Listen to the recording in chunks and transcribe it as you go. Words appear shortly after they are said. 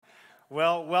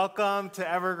Well, welcome to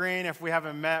Evergreen. If we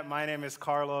haven't met, my name is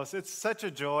Carlos. It's such a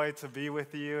joy to be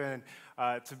with you and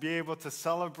to be able to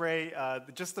celebrate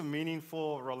just the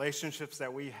meaningful relationships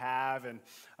that we have. And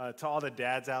to all the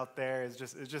dads out there, it's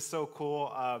just so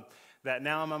cool that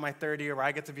now I'm on my third year where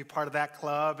I get to be part of that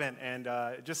club, and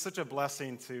just such a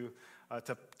blessing to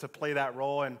play that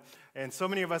role. And so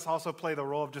many of us also play the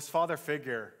role of just father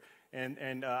figure.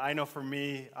 And I know for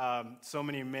me, so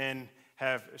many men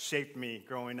have shaped me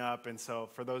growing up. And so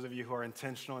for those of you who are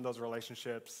intentional in those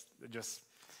relationships,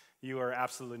 you are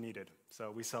absolutely needed.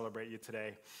 So we celebrate you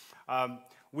today.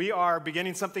 We are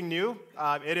beginning something new.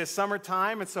 It is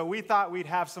summertime, and so we thought we'd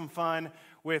have some fun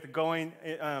with going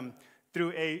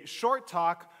through a short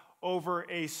talk over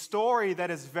a story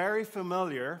that is very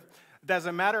familiar. As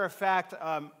a matter of fact,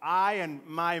 I and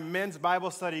my men's Bible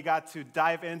study got to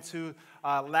dive into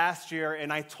last year,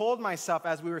 and I told myself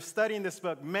as we were studying this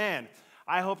book, man,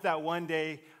 I hope that one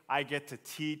day I get to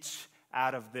teach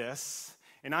out of this.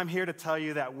 And I'm here to tell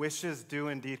you that wishes do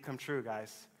indeed come true,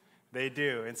 guys. They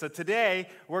do. And so today,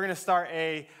 we're going to start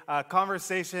a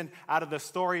conversation out of the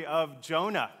story of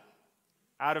Jonah.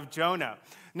 Out of Jonah.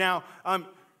 Now,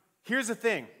 here's the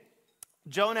thing.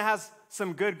 Jonah has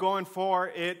some good going for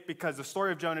it because the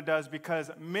story of Jonah does,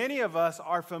 because many of us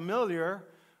are familiar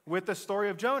with the story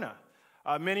of Jonah.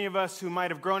 Many of us who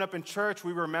might have grown up in church,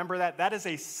 we remember that. That is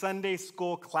a Sunday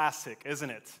school classic,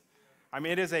 isn't it? I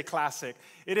mean, it is a classic.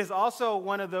 It is also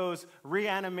one of those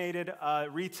reanimated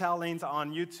retellings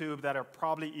on YouTube that are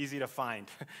probably easy to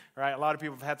find, right? A lot of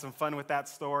people have had some fun with that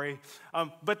story.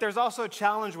 But there's also a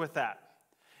challenge with that.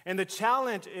 And the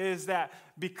challenge is that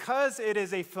because it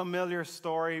is a familiar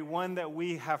story, one that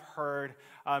we have heard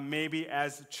maybe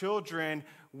as children,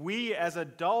 we as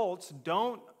adults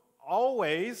don't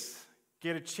always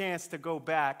get a chance to go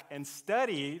back and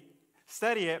study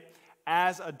it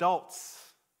as adults.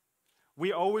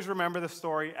 We always remember the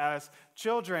story as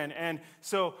children. And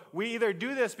so we either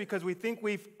do this because we think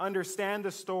we understand the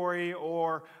story,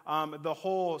 or the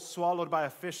whole swallowed by a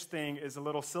fish thing is a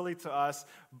little silly to us.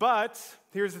 But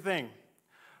here's the thing.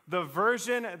 The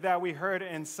version that we heard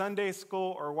in Sunday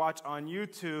school or watch on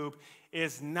YouTube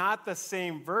is not the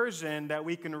same version that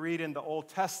we can read in the Old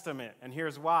Testament. And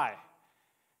here's why.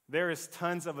 There is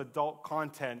tons of adult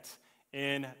content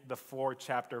in the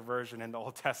 4-chapter version in the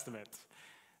Old Testament.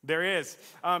 There is,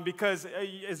 because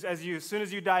as soon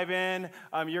as you dive in,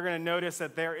 you're going to notice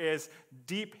that there is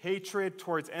deep hatred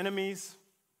towards enemies.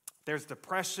 There's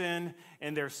depression,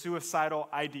 and there's suicidal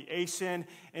ideation.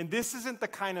 And this isn't the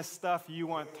kind of stuff you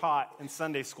want taught in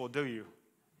Sunday school, do you?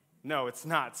 No, it's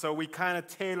not. So we kind of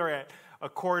tailor it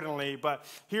accordingly. But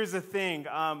here's the thing.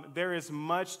 There is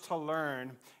much to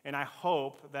learn, and I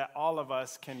hope that all of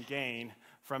us can gain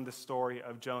from the story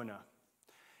of Jonah.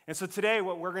 And so today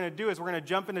what we're going to do is we're going to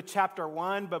jump into chapter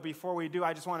 1, but before we do,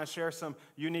 I just want to share some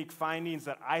unique findings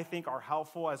that I think are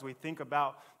helpful as we think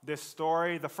about this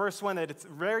story. The first one, that it's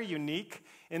very unique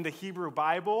in the Hebrew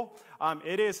Bible.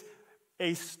 It is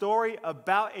a story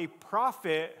about a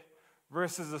prophet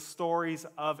versus the stories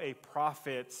of a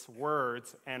prophet's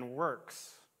words and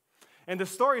works. And the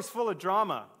story is full of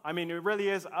drama. I mean, it really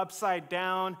is upside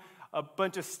down. A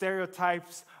bunch of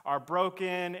stereotypes are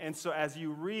broken, and so as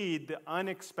you read, the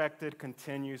unexpected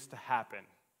continues to happen.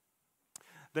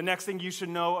 The next thing you should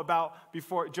know about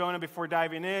Jonah before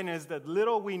diving in is that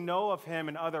little we know of him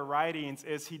in other writings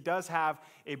is he does have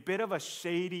a bit of a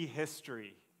shady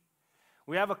history.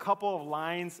 We have a couple of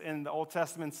lines in the Old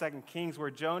Testament, 2 Kings,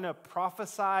 where Jonah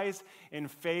prophesies in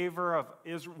favor of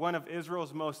one of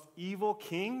Israel's most evil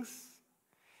kings.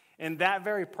 And that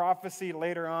very prophecy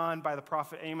later on by the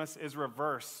prophet Amos is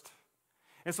reversed.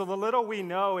 And so the little we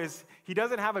know is he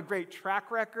doesn't have a great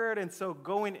track record. And so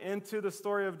going into the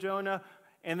story of Jonah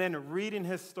and then reading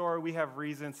his story, we have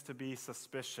reasons to be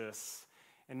suspicious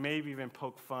and maybe even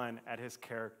poke fun at his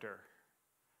character.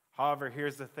 However,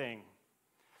 here's the thing.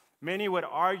 Many would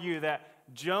argue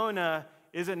that Jonah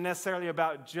isn't necessarily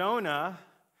about Jonah,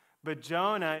 but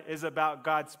Jonah is about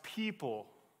God's people.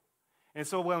 And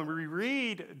so when we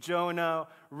read Jonah,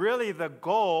 really the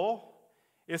goal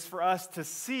is for us to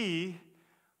see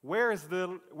where is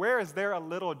there a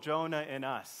little Jonah in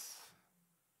us?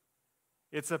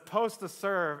 It's supposed to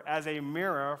serve as a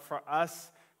mirror for us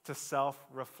to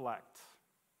self-reflect.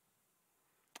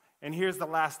 And here's the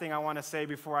last thing I want to say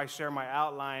before I share my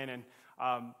outline,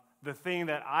 and the thing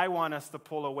that I want us to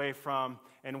pull away from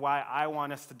and why I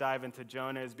want us to dive into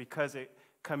Jonah is because it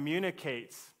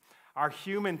communicates our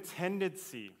human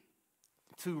tendency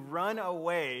to run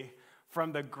away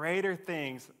from the greater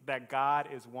things that God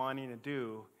is wanting to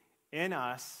do in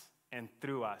us and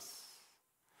through us.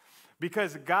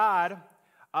 Because God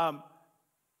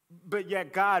But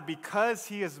yet God, because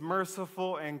he is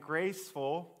merciful and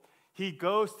graceful, he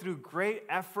goes through great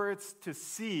efforts to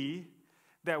see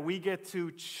that we get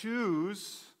to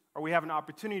choose, or we have an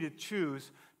opportunity to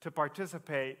choose to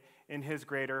participate in his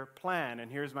greater plan.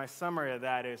 And here's my summary of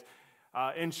that is,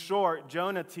 in short,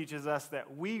 Jonah teaches us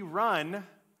that we run,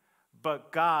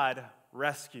 but God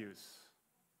rescues.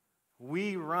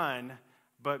 We run,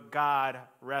 but God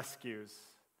rescues.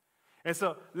 And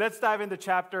so let's dive into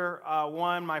chapter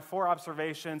 1, my 4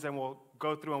 observations, and we'll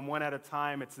go through them one at a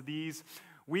time. It's these.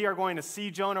 We are going to see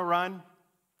Jonah run.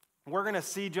 We're going to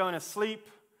see Jonah sleep.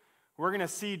 We're going to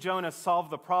see Jonah solve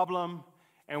the problem.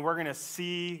 And we're going to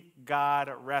see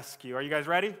God rescue. Are you guys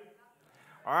ready?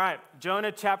 All right,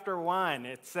 Jonah chapter 1,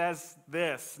 it says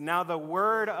this. Now the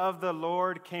word of the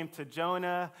Lord came to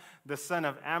Jonah, the son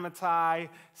of Amittai,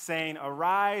 saying,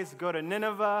 Arise, go to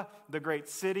Nineveh, the great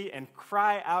city, and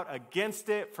cry out against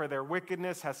it, for their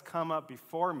wickedness has come up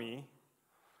before me.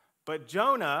 But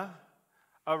Jonah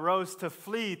arose to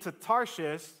flee to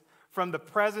Tarshish from the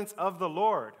presence of the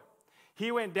Lord.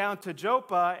 He went down to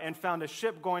Joppa and found a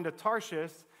ship going to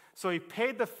Tarshish, so he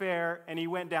paid the fare and he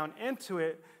went down into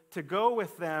it to go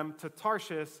with them to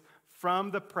Tarshish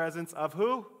from the presence of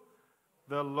who?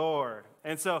 The Lord.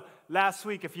 And so last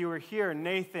week, if you were here,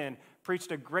 Nathan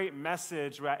preached a great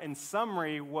message that in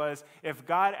summary was, if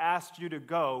God asked you to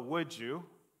go, would you?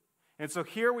 And so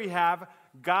here we have,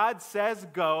 God says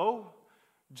go,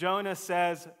 Jonah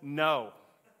says no,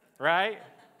 right?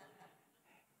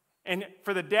 And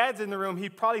for the dads in the room, he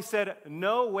probably said,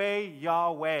 no way,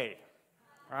 Yahweh,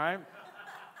 right?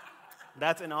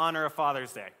 That's in honor of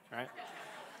Father's Day, right?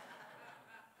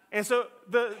 And so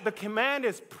the command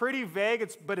is pretty vague,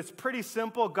 but it's pretty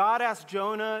simple. God asked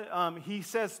Jonah, he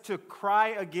says to cry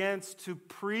against, to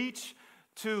preach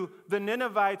to the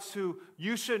Ninevites, who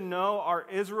you should know are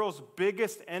Israel's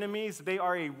biggest enemies. They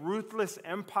are a ruthless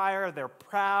empire. They're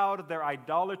proud. They're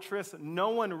idolatrous. No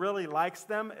one really likes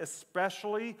them,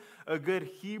 especially a good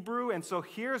Hebrew. And so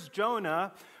here's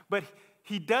Jonah, but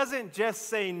he doesn't just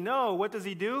say no. What does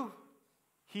he do?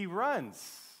 He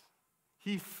runs.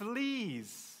 He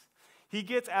flees. He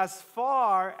gets as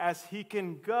far as he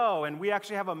can go. And we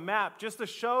actually have a map just to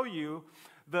show you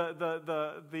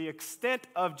the extent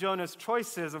of Jonah's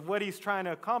choices of what he's trying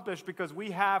to accomplish, because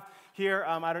we have here,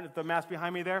 I don't know, the map's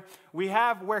behind me there. We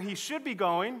have where he should be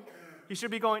going. He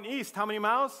should be going east. How many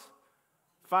miles?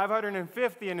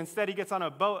 550. And instead he gets on a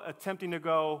boat attempting to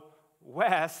go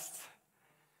west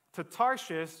to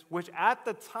Tarshish, which at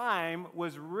the time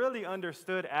was really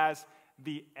understood as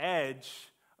the edge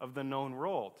of the known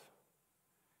world.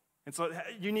 And so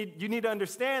you need to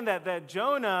understand that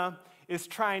Jonah is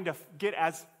trying to get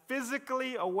as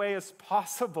physically away as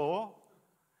possible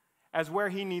as where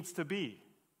he needs to be.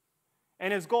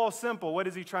 And his goal is simple. What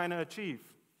is he trying to achieve?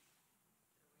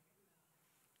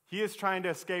 He is trying to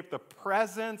escape the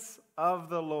presence of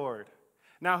the Lord.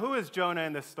 Now, who is Jonah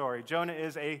in this story? Jonah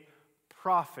is a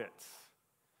prophet.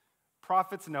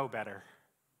 Prophets know better.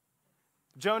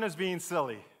 Jonah's being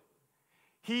silly.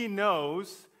 He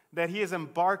knows that he is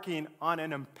embarking on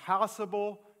an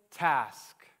impossible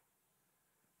task.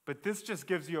 But this just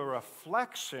gives you a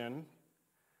reflection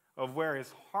of where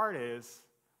his heart is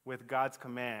with God's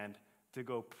command to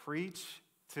go preach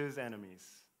to his enemies.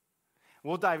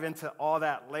 We'll dive into all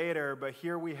that later, but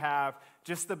here we have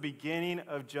just the beginning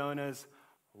of Jonah's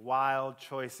wild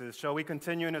choices. Shall we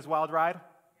continue in his wild ride?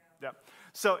 Yeah.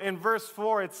 So in verse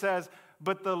 4 it says,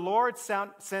 "But the Lord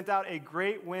sent out a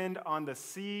great wind on the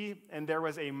sea, and there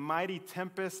was a mighty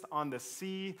tempest on the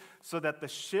sea, so that the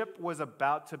ship was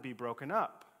about to be broken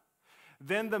up.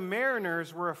 Then the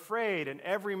mariners were afraid, and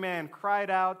every man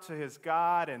cried out to his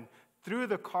God, and threw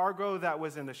the cargo that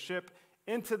was in the ship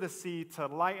into the sea to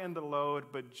lighten the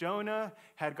load. But Jonah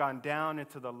had gone down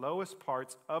into the lowest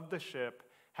parts of the ship,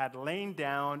 had lain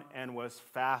down, and was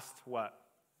fast," what?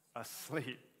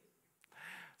 Asleep.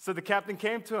 So the captain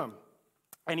came to him,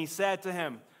 and he said to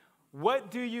him, "What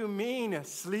do you mean,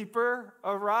 sleeper?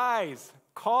 Arise,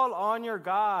 call on your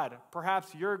God.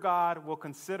 Perhaps your God will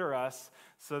consider us,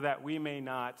 so that we may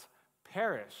not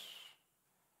perish."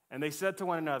 And they said to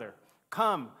one another,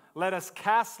 "Come, let us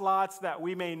cast lots, that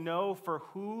we may know for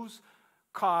whose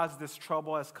cause this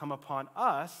trouble has come upon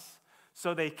us."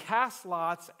 So they cast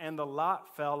lots, and the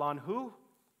lot fell on who?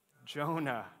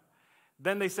 Jonah.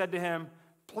 Then they said to him,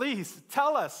 "Please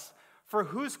tell us, for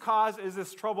whose cause is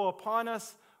this trouble upon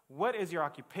us? What is your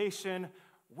occupation?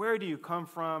 Where do you come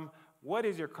from? What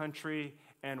is your country?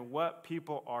 And what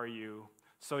people are you?"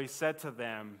 So he said to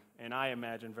them, and I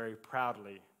imagine very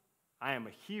proudly, "I am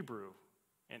a Hebrew,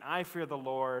 and I fear the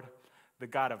Lord, the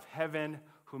God of heaven,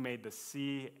 who made the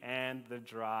sea and the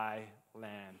dry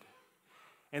land.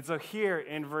 And so here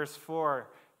in verse 4,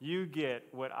 you get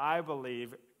what I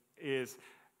believe is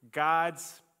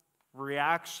God's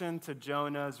reaction to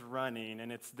Jonah's running,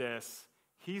 and it's this: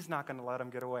 he's not going to let him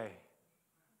get away.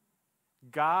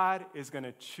 God is going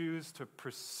to choose to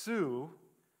pursue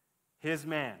his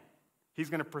man. He's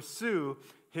going to pursue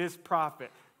his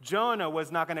prophet. Jonah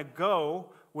was not going to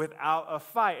go without a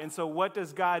fight. And so what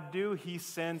does God do? He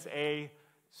sends a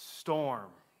storm.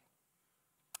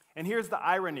 And here's the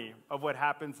irony of what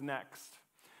happens next.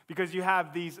 Because you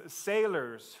have these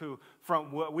sailors who,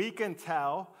 from what we can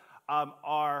tell,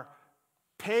 are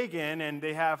pagan, and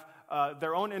they have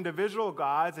their own individual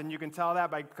gods, and you can tell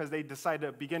that because they decide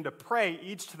to begin to pray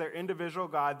each to their individual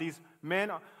god. These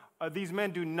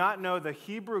men do not know the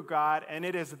Hebrew God, and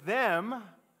it is them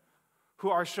who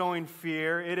are showing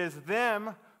fear. It is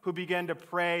them who begin to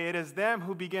pray. It is them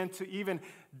who begin to even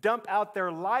dump out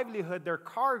their livelihood, their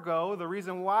cargo, the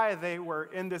reason why they were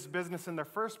in this business in the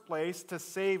first place, to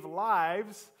save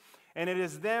lives. And it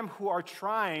is them who are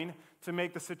trying to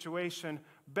make the situation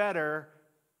better.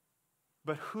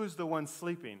 But who's the one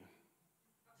sleeping?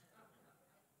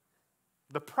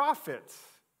 The prophet.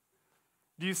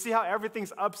 Do you see how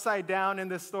everything's upside down in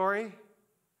this story?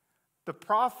 The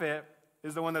prophet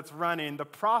is the one that's running. The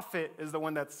prophet is the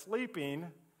one that's sleeping.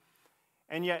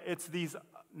 And yet it's these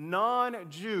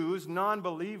non-Jews,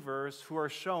 non-believers who are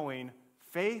showing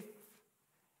faith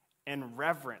and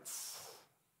reverence.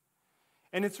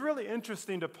 And it's really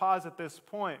interesting to pause at this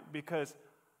point, because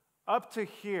up to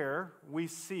here we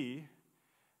see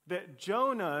that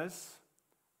Jonah's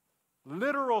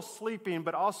literal sleeping,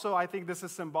 but also I think this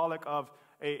is symbolic of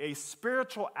a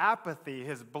spiritual apathy,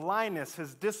 his blindness,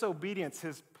 his disobedience,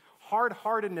 his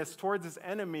hard-heartedness towards his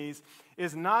enemies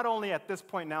is not only at this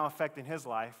point now affecting his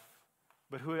life,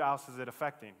 but who else is it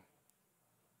affecting?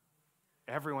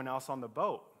 Everyone else on the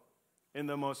boat in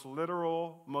the most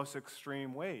literal, most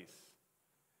extreme ways.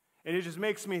 And it just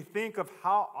makes me think of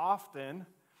how often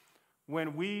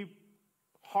when we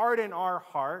harden our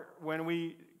heart, when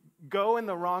we go in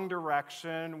the wrong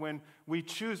direction, when we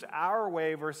choose our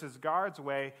way versus God's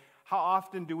way, how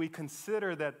often do we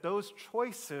consider that those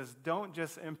choices don't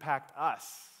just impact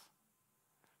us,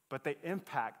 but they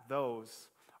impact those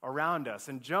around us?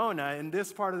 And Jonah, in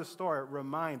this part of the story,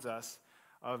 reminds us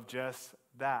of just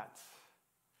that.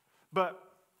 But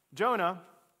Jonah,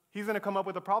 he's going to come up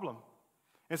with a problem.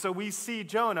 And so we see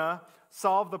Jonah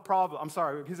solve the problem.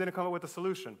 He's going to come up with a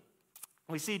solution.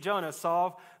 We see Jonah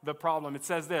solve the problem. It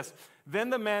says this: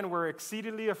 "Then the men were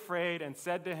exceedingly afraid and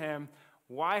said to him,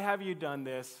 'Why have you done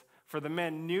this?' For the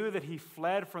men knew that he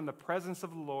fled from the presence of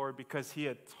the Lord because he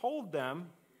had told them.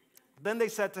 Then they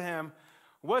said to him,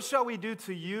 'What shall we do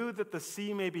to you that the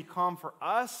sea may be calm for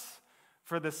us?'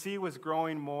 For the sea was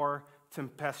growing more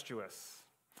tempestuous.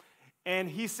 And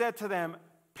he said to them,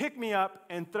 'Pick me up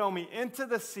and throw me into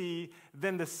the sea,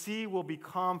 then the sea will be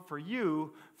calm for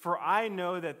you, for I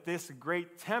know that this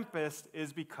great tempest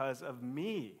is because of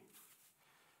me.'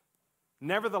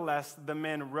 Nevertheless, the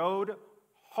men rowed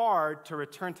hard to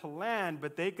return to land,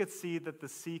 but they could see that the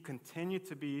sea continued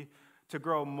to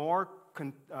grow more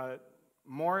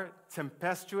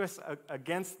tempestuous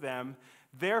against them.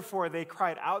 Therefore, they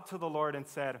cried out to the Lord and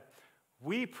said,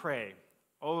 'We pray,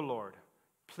 O Lord,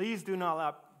 please do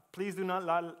not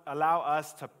allow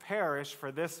us to perish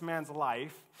for this man's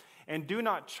life, and do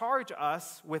not charge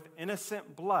us with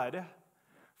innocent blood.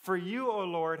 For you, O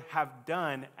Lord, have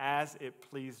done as it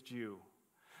pleased you.'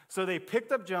 So they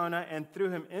picked up Jonah and threw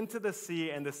him into the sea,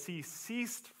 and the sea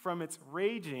ceased from its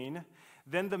raging.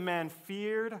 Then the man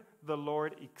feared the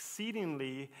Lord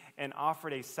exceedingly and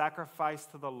offered a sacrifice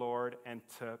to the Lord and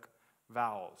took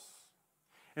vows."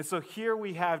 And so here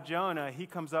we have Jonah. He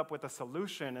comes up with a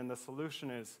solution, and the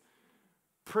solution is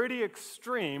pretty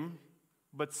extreme,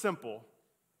 but simple.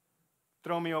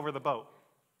 Throw me over the boat.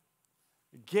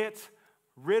 Get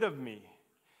rid of me.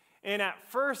 And at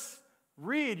first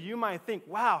read, you might think,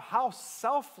 wow, how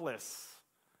selfless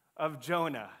of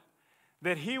Jonah,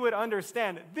 that he would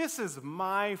understand, this is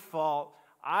my fault.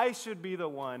 I should be the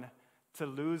one to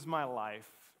lose my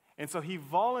life. And so he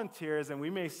volunteers, and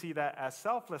we may see that as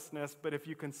selflessness, but if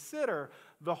you consider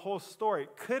the whole story,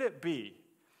 could it be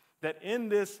that in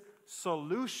this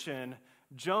solution,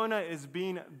 Jonah is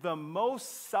being the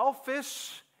most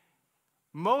selfish,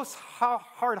 most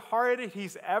hard-hearted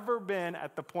he's ever been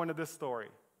at the point of this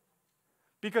story?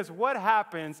 Because what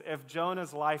happens if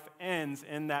Jonah's life ends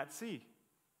in that sea?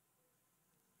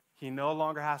 He no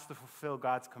longer has to fulfill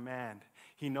God's command.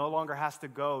 He no longer has to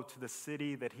go to the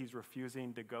city that he's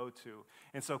refusing to go to.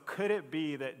 And so could it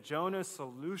be that Jonah's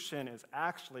solution is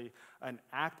actually an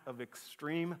act of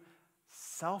extreme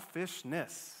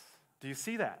selfishness? Do you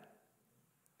see that?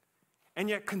 And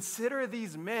yet consider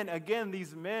these men, again,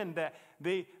 these men that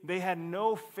they had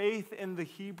no faith in the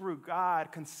Hebrew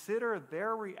God. Consider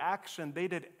their reaction. They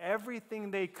did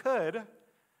everything they could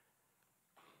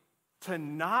to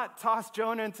not toss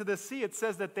Jonah into the sea. It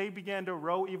says that they began to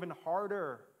row even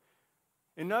harder.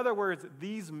 In other words,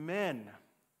 these men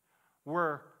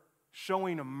were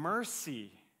showing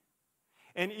mercy.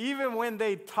 And even when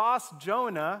they tossed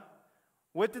Jonah,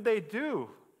 what did they do?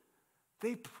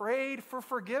 They prayed for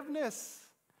forgiveness.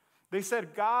 They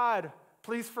said, God,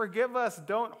 please forgive us.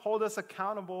 Don't hold us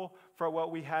accountable for what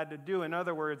we had to do. In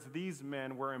other words, these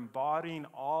men were embodying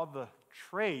all the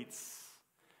traits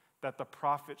that the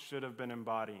prophet should have been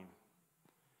embodying.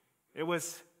 It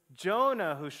was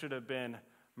Jonah who should have been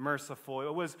merciful.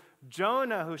 It was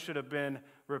Jonah who should have been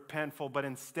repentful, but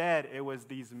instead it was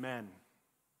these men.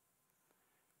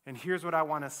 And here's what I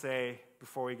want to say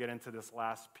before we get into this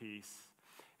last piece,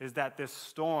 is that this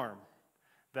storm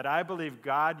that I believe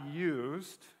God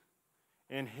used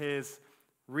in his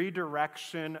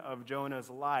redirection of Jonah's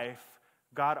life,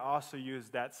 God also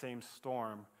used that same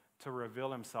storm to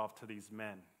reveal himself to these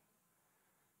men.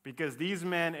 Because these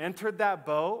men entered that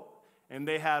boat and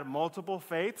they had multiple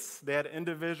faiths, they had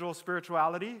individual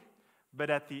spirituality,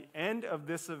 but at the end of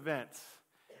this event,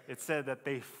 it said that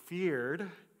they feared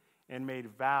and made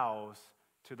vows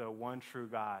to the one true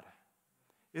God.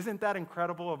 Isn't that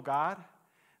incredible of God?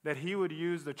 That he would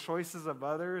use the choices of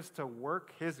others to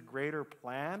work his greater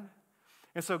plan?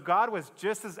 And so God was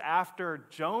just as after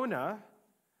Jonah.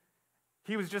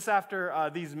 He was just after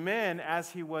these men as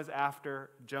he was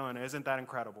after Jonah. Isn't that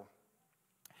incredible?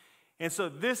 And so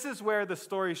this is where the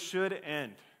story should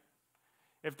end.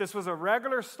 If this was a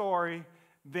regular story,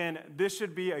 then this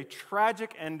should be a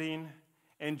tragic ending,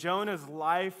 and Jonah's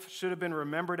life should have been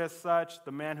remembered as such,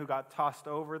 the man who got tossed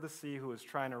over the sea, who was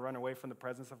trying to run away from the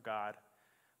presence of God.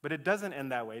 But it doesn't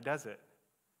end that way, does it?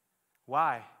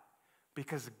 Why?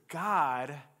 Because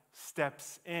God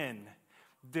steps in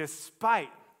despite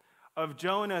of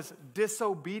Jonah's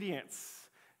disobedience,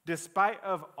 despite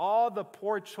of all the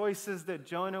poor choices that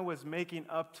Jonah was making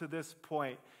up to this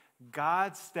point.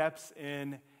 God steps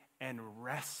in and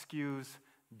rescues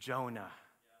Jonah.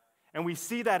 And we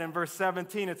see that in verse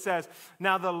 17. It says,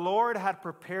 "Now the Lord had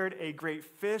prepared a great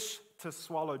fish to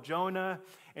swallow Jonah,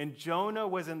 and Jonah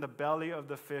was in the belly of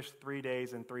the fish 3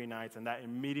 days and 3 nights." And that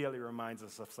immediately reminds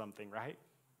us of something, right?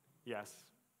 Yes.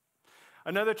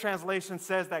 Another translation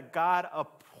says that God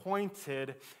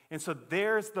appointed, and so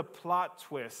there's the plot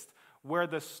twist. Where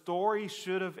the story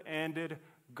should have ended,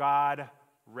 God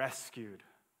rescued.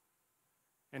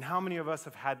 And how many of us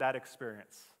have had that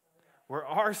experience? Where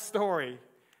our story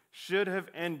should have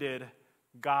ended,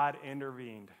 God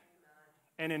intervened.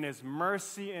 And in his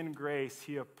mercy and grace,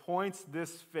 he appoints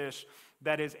this fish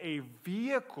that is a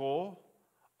vehicle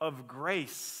of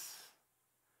grace.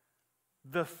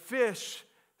 The fish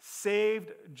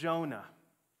saved Jonah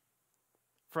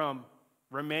from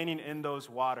remaining in those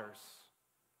waters.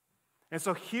 And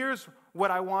so here's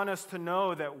what I want us to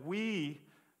know, that we,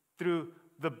 through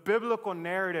the biblical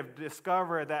narrative,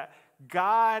 discover that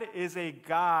God is a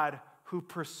God who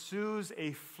pursues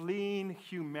a fleeing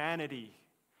humanity.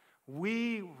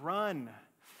 We run,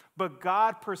 but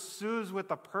God pursues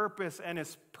with a purpose, and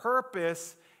his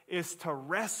purpose is to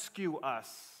rescue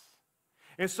us.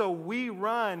 And so we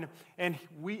run, and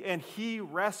he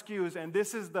rescues, and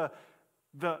this is the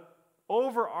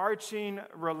overarching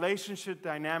relationship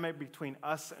dynamic between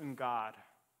us and God.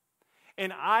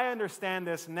 And I understand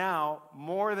this now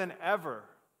more than ever.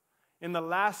 In the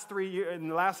last 3 years,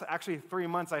 actually 3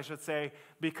 months, I should say,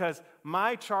 because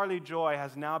my Charlie Joy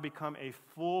has now become a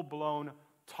full-blown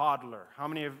toddler. How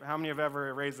many have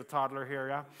ever raised a toddler here,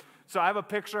 yeah? So I have a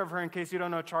picture of her in case you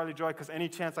don't know Charlie Joy, because any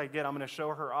chance I get, I'm going to show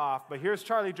her off. But here's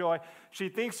Charlie Joy. She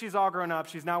thinks she's all grown up.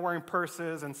 She's now wearing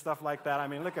purses and stuff like that. I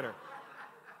mean, look at her.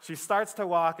 She starts to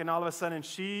walk, and all of a sudden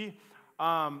she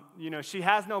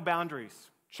has no boundaries.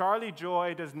 Charlie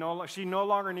Joy she no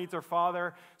longer needs her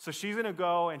father, so she's going to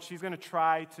go and she's going to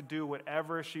try to do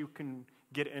whatever she can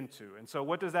get into. And so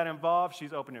what does that involve?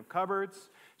 She's opening cupboards.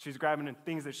 She's grabbing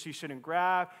things that she shouldn't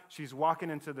grab. She's walking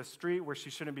into the street where she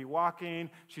shouldn't be walking.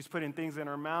 She's putting things in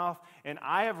her mouth. And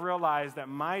I have realized that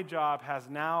my job has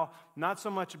now not so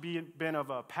much been of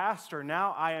a pastor.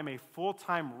 Now I am a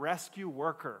full-time rescue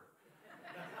worker.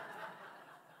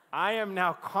 I am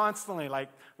now constantly, like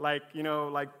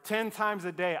 10 times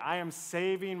a day, I am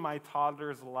saving my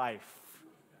toddler's life.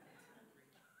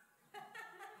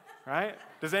 Right?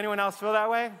 Does anyone else feel that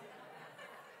way?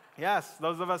 Yes,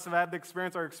 those of us who have had the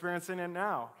experience are experiencing it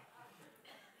now.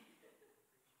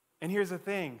 And here's the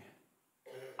thing,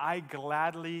 I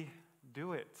gladly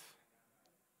do it.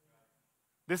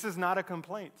 This is not a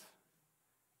complaint.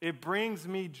 It brings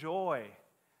me joy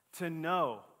to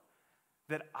know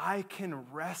that I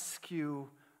can rescue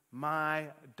my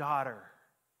daughter.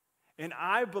 And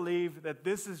I believe that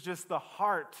this is just the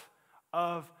heart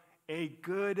of a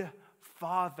good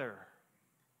Father.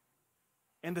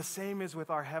 And the same is with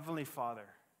our Heavenly Father.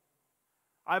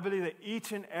 I believe that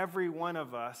each and every one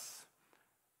of us,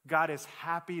 God is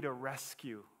happy to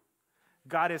rescue.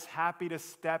 God is happy to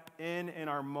step in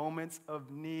our moments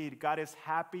of need. God is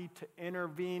happy to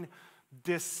intervene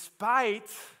despite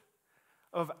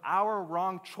of our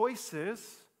wrong choices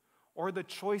or the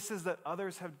choices that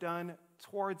others have done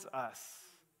towards us.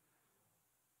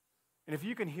 And if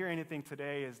you can hear anything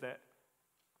today is that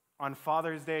on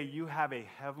Father's Day, you have a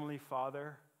Heavenly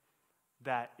Father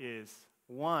that is,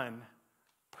 one,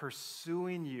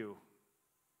 pursuing you.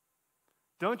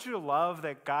 Don't you love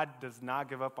that God does not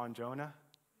give up on Jonah?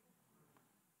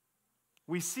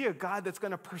 We see a God that's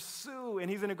going to pursue,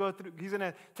 and he's going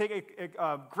to take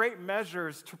great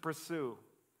measures to pursue.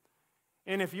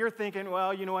 And if you're thinking,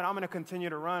 well, you know what, I'm going to continue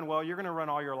to run, well, you're going to run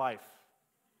all your life.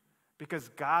 Because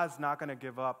God's not going to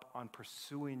give up on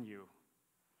pursuing you.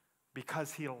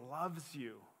 Because he loves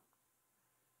you.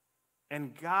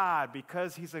 And God,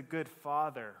 because he's a good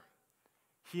Father,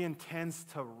 he intends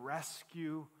to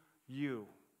rescue you.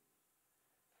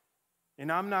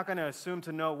 And I'm not going to assume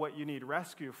to know what you need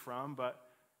rescue from, but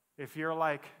if you're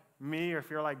like me, or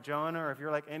if you're like Jonah, or if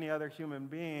you're like any other human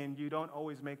being, you don't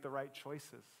always make the right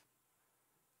choices.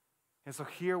 And so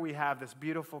here we have this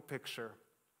beautiful picture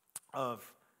of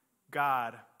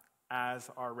God as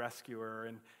our rescuer.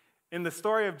 And in the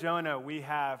story of Jonah, we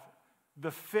have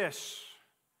the fish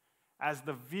as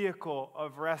the vehicle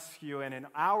of rescue. And in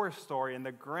our story, in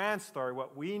the grand story,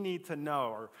 what we need to know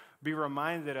or be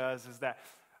reminded of is that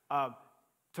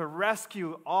to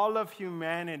rescue all of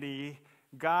humanity,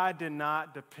 God did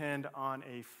not depend on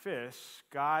a fish.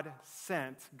 God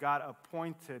sent, God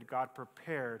appointed, God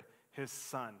prepared his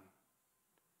Son.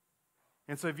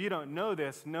 And so if you don't know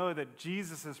this, know that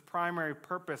Jesus' primary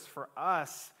purpose for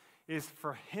us is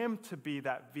for him to be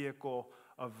that vehicle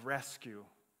of rescue.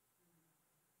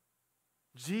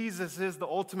 Jesus is the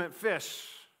ultimate fish,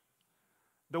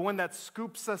 the one that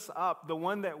scoops us up, the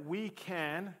one that we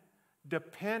can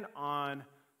depend on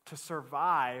to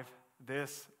survive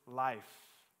this life.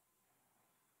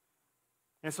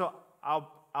 And so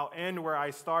I'll end where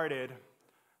I started.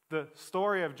 The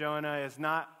story of Jonah is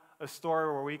not a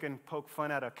story where we can poke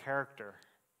fun at a character.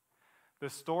 The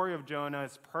story of Jonah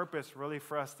is purpose really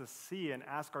for us to see and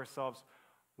ask ourselves,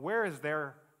 where is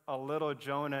there a little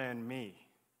Jonah in me?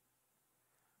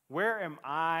 Where am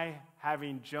I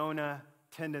having Jonah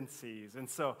tendencies? And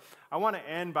so I want to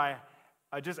end by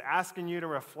just asking you to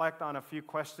reflect on a few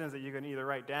questions that you can either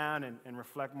write down and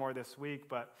reflect more this week.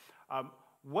 But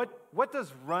what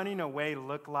does running away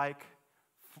look like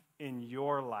in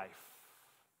your life?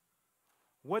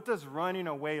 What does running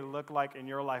away look like in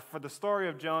your life? For the story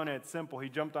of Jonah, it's simple. He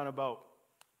jumped on a boat.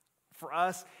 For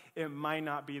us, it might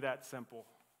not be that simple.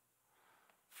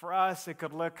 For us, it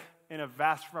could look in a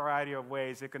vast variety of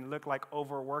ways. It can look like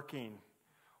overworking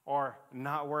or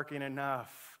not working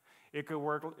enough. It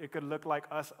could look like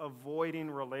us avoiding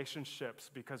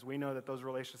relationships because we know that those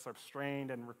relationships are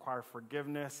strained and require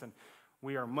forgiveness, and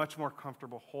we are much more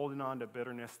comfortable holding on to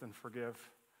bitterness than forgive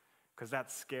because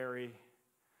that's scary.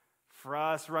 For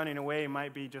us, running away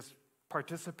might be just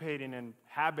participating in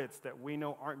habits that we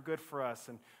know aren't good for us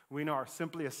and we know are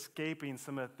simply escaping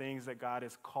some of the things that God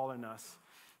is calling us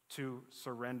to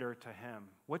surrender to him.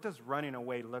 What does running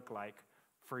away look like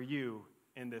for you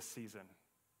in this season?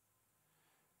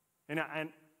 And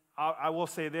I will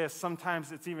say this,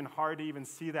 sometimes it's even hard to even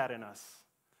see that in us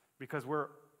because we're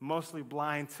mostly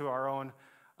blind to our own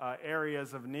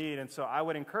areas of need. And so I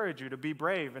would encourage you to be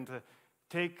brave and to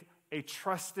take a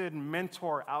trusted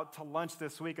mentor out to lunch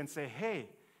this week and say, hey,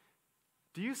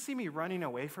 do you see me running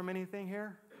away from anything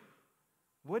here?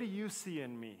 What do you see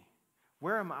in me?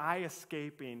 Where am I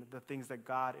escaping the things that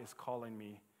God is calling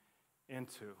me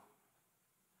into?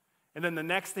 And then the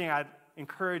next thing I'd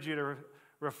encourage you to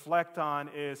reflect on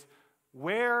is,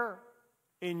 where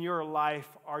in your life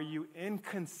are you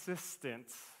inconsistent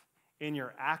in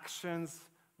your actions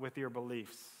with your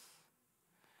beliefs?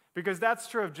 Because that's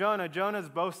true of Jonah. Jonah's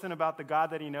boasting about the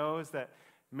God that he knows, that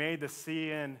made the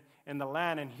sea and the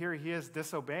land, and here he is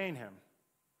disobeying him.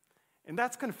 And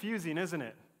that's confusing, isn't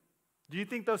it? Do you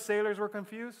think those sailors were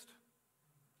confused?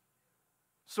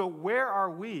 So where are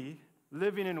we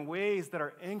living in ways that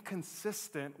are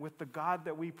inconsistent with the God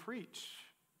that we preach?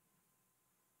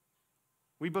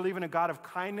 We believe in a God of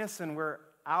kindness and we're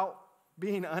out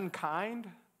being unkind.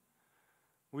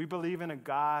 We believe in a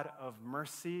God of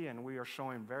mercy and we are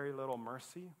showing very little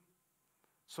mercy.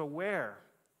 So where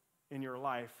in your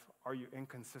life are you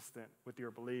inconsistent with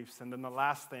your beliefs? And then the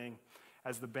last thing,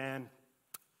 as the band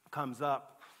comes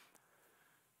up,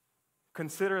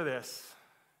 consider this.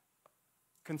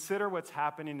 Consider what's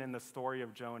happening in the story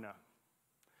of Jonah.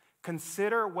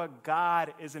 Consider what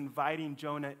God is inviting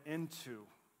Jonah into.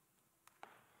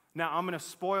 Now, I'm going to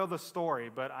spoil the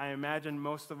story, but I imagine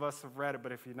most of us have read it,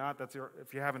 but if you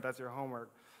haven't, that's your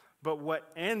homework. But what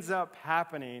ends up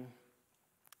happening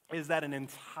is that an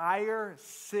entire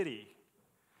city,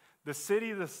 the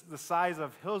city the size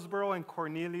of Hillsborough and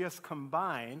Cornelius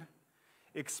combined,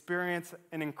 experience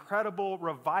an incredible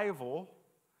revival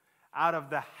out of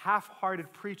the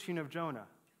half-hearted preaching of Jonah.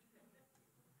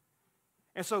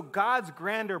 And so God's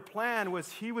grander plan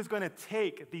was he was going to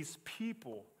take these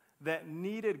people that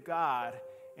needed God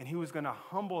and he was going to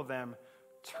humble them,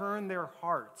 turn their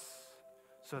hearts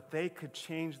so that they could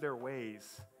change their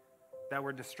ways that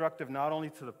were destructive not only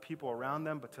to the people around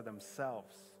them but to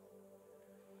themselves.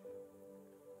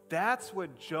 That's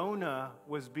what Jonah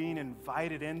was being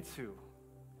invited into.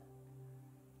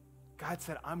 God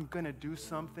said, I'm going to do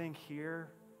something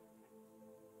here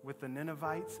with the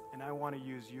Ninevites, and I want to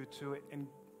use you to it.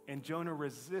 And Jonah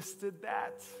resisted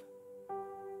that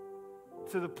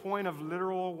to the point of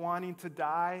literal wanting to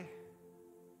die.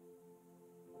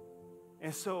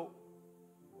 And so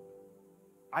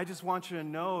I just want you to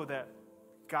know that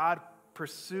God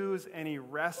pursues and he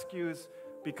rescues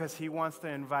because he wants to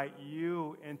invite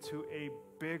you into a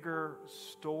bigger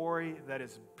story that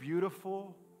is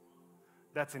beautiful,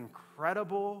 that's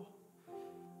incredible.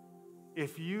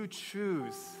 If you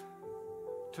choose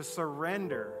to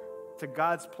surrender to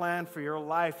God's plan for your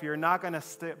life, you're not going to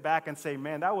step back and say,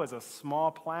 man, that was a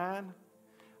small plan.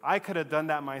 I could have done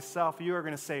that myself. You are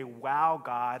going to say, wow,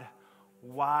 God,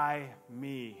 why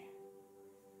me?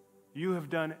 You have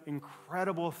done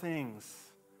incredible things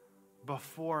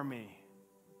before me.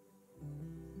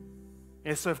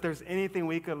 And so if there's anything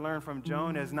we could learn from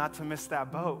Jonah is not to miss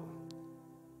that boat.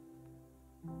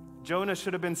 Jonah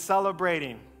should have been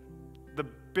celebrating the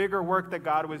bigger work that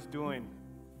God was doing,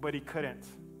 but he couldn't.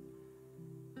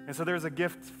 And so there's a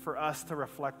gift for us to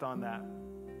reflect on that.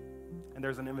 And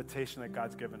there's an invitation that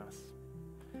God's given us.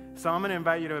 So I'm going to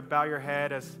invite you to bow your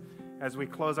head as we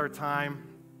close our time.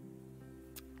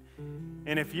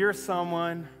 And if you're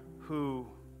someone who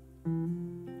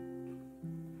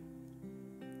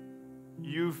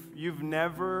you've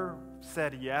never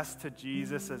said yes to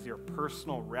Jesus as your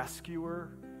personal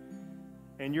rescuer,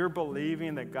 and you're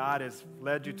believing that God has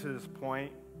led you to this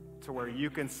point to where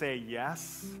you can say,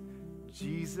 yes,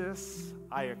 Jesus,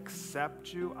 I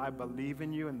accept you, I believe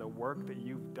in you and the work that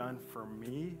you've done for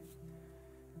me,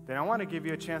 then I want to give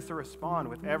you a chance to respond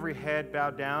with every head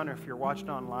bowed down. Or if you're watching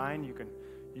online,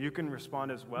 you can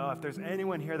respond as well. If there's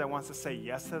anyone here that wants to say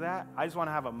yes to that, I just want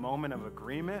to have a moment of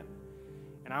agreement,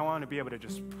 and I want to be able to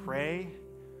just pray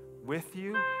with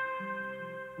you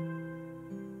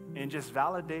and just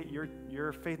validate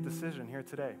your faith decision here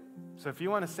today. So if you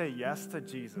want to say yes to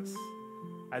Jesus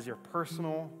as your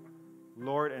personal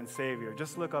Lord and Savior,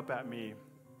 just look up at me,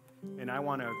 and I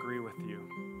want to agree with you.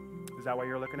 Is that why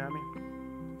you're looking at me?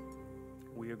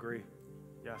 We agree.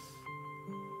 Yes.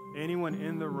 Anyone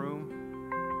in the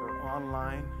room or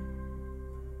online?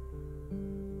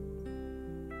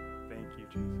 Thank you,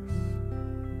 Jesus.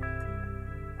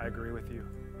 I agree with you.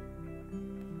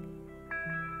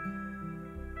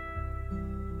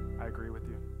 I agree with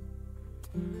you.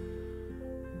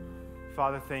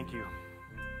 Father, thank you.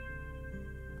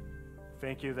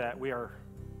 Thank you that we're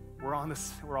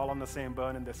all on the same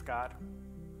boat in this, God.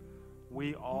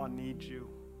 We all need you.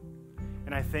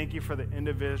 And I thank you for the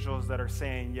individuals that are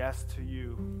saying yes to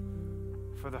you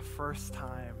for the first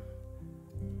time.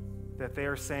 That they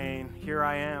are saying, here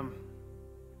I am.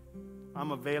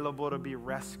 I'm available to be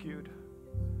rescued.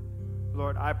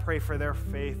 Lord, I pray for their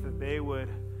faith that they would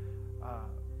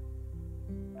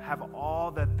have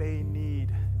all that they need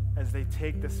as they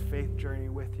take this faith journey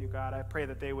with you, God. I pray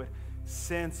that they would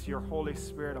sense your Holy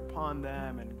Spirit upon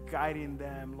them and guiding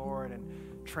them, Lord,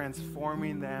 and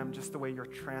transforming them just the way you're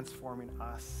transforming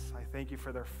us. I thank you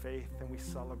for their faith, and we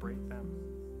celebrate them.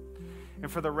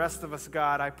 And for the rest of us,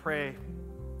 God, I pray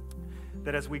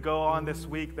that as we go on this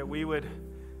week, that we would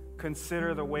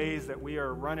consider the ways that we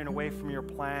are running away from your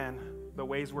plan, the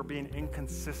ways we're being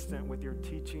inconsistent with your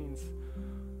teachings,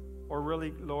 or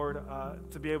really, Lord,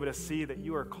 to be able to see that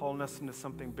you are calling us into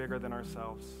something bigger than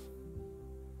ourselves.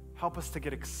 Help us to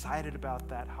get excited about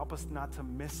that. Help us not to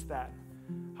miss that.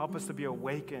 Help us to be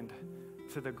awakened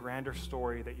to the grander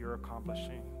story that you're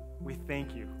accomplishing. We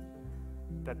thank you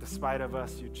that despite of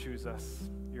us, you choose us.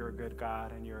 You're a good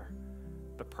God, and you're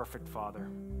the perfect Father.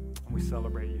 And we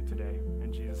celebrate you today.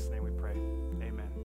 In Jesus' name we pray. Amen.